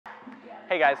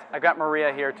Hey guys, I've got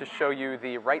Maria here to show you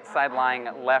the right side lying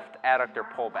left adductor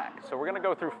pullback. So we're going to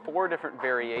go through 4 different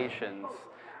variations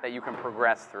that you can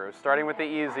progress through, starting with the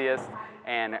easiest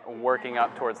and working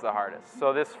up towards the hardest.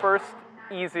 So this first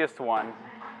easiest one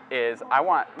is I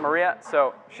want Maria,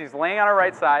 so she's laying on her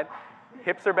right side,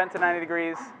 hips are bent to 90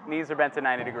 degrees, knees are bent to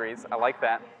 90 degrees. I like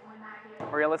that.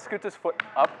 Maria, let's scoot this foot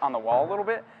up on the wall a little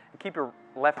bit and keep your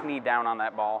left knee down on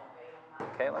that ball.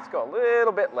 Okay, let's go a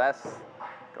little bit less.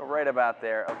 Go right about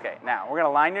there. Okay, now we're going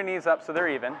to line your knees up so they're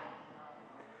even.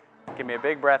 Give me a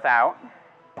big breath out.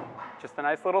 Just a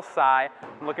nice little sigh.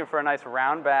 I'm looking for a nice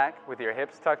round back with your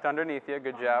hips tucked underneath you.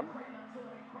 Good job.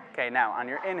 Okay, now on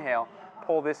your inhale,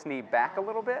 pull this knee back a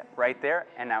little bit, right there.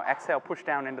 And now exhale, push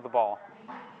down into the ball.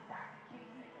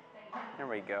 There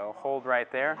we go. Hold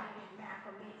right there.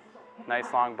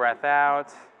 Nice long breath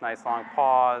out. Nice long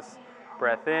pause.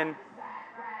 Breath in.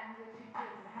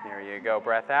 There you go,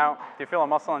 breath out. Do you feel a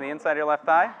muscle on the inside of your left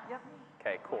thigh? Yep.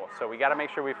 Okay, cool. So we got to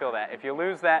make sure we feel that. If you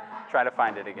lose that, try to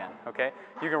find it again, okay?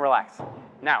 You can relax.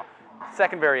 Now,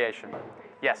 second variation.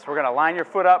 Yes, we're going to line your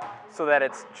foot up so that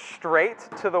it's straight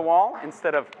to the wall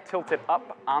instead of tilted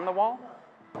up on the wall.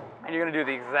 And you're going to do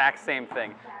the exact same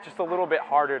thing, just a little bit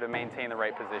harder to maintain the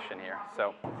right position here.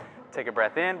 So take a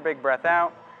breath in, big breath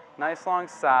out. Nice long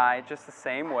sigh, just the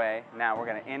same way. Now we're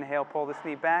going to inhale, pull this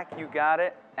knee back. You got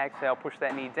it. Exhale, push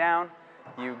that knee down.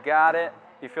 You got it.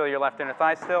 You feel your left inner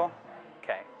thigh still?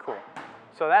 Okay, cool.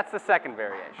 So that's the second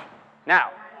variation.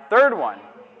 Now, third one,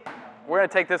 we're going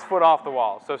to take this foot off the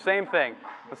wall. So same thing.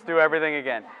 Let's do everything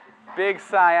again. Big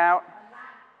sigh out.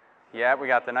 Yep, we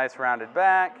got the nice rounded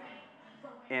back.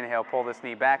 Inhale, pull this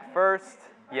knee back first.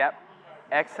 Yep.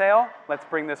 Exhale, let's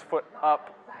bring this foot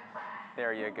up.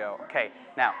 There you go. Okay,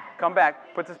 now come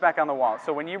back, put this back on the wall.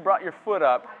 So when you brought your foot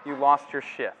up, you lost your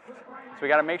shift. So we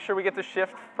got to make sure we get the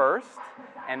shift first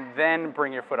and then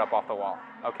bring your foot up off the wall.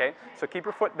 Okay, so keep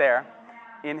your foot there.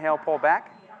 Inhale, pull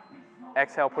back.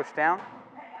 Exhale, push down.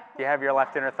 Do you have your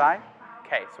left inner thigh?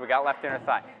 Okay, so we got left inner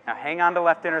thigh. Now hang on to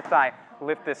left inner thigh.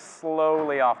 Lift this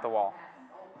slowly off the wall.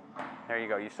 There you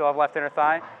go. You still have left inner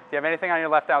thigh? Do you have anything on your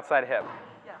left outside hip?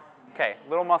 Okay,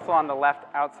 little muscle on the left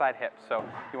outside hip. So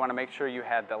you want to make sure you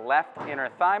had the left inner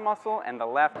thigh muscle and the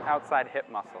left outside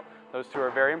hip muscle. Those two are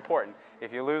very important.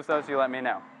 If you lose those, you let me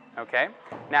know. Okay?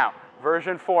 Now,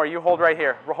 version 4, you hold right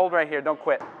here. Hold right here, don't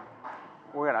quit.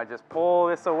 We're going to just pull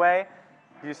this away.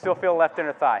 Do you still feel left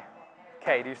inner thigh?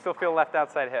 Okay, do you still feel left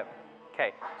outside hip?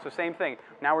 Okay, so same thing.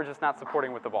 Now we're just not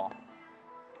supporting with the ball.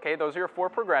 Okay, those are your 4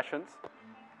 progressions.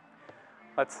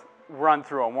 Let's run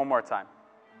through them one more time.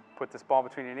 Put this ball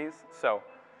between your knees. So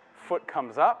foot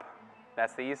comes up.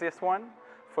 That's the easiest one.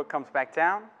 Foot comes back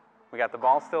down. We got the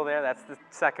ball still there. That's the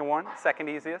second one, second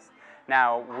easiest.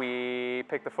 Now we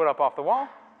pick the foot up off the wall.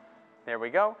 There we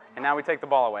go. And now we take the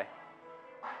ball away.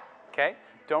 Okay?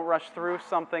 Don't rush through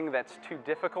something that's too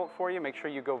difficult for you. Make sure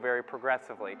you go very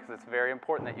progressively because it's very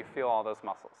important that you feel all those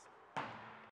muscles.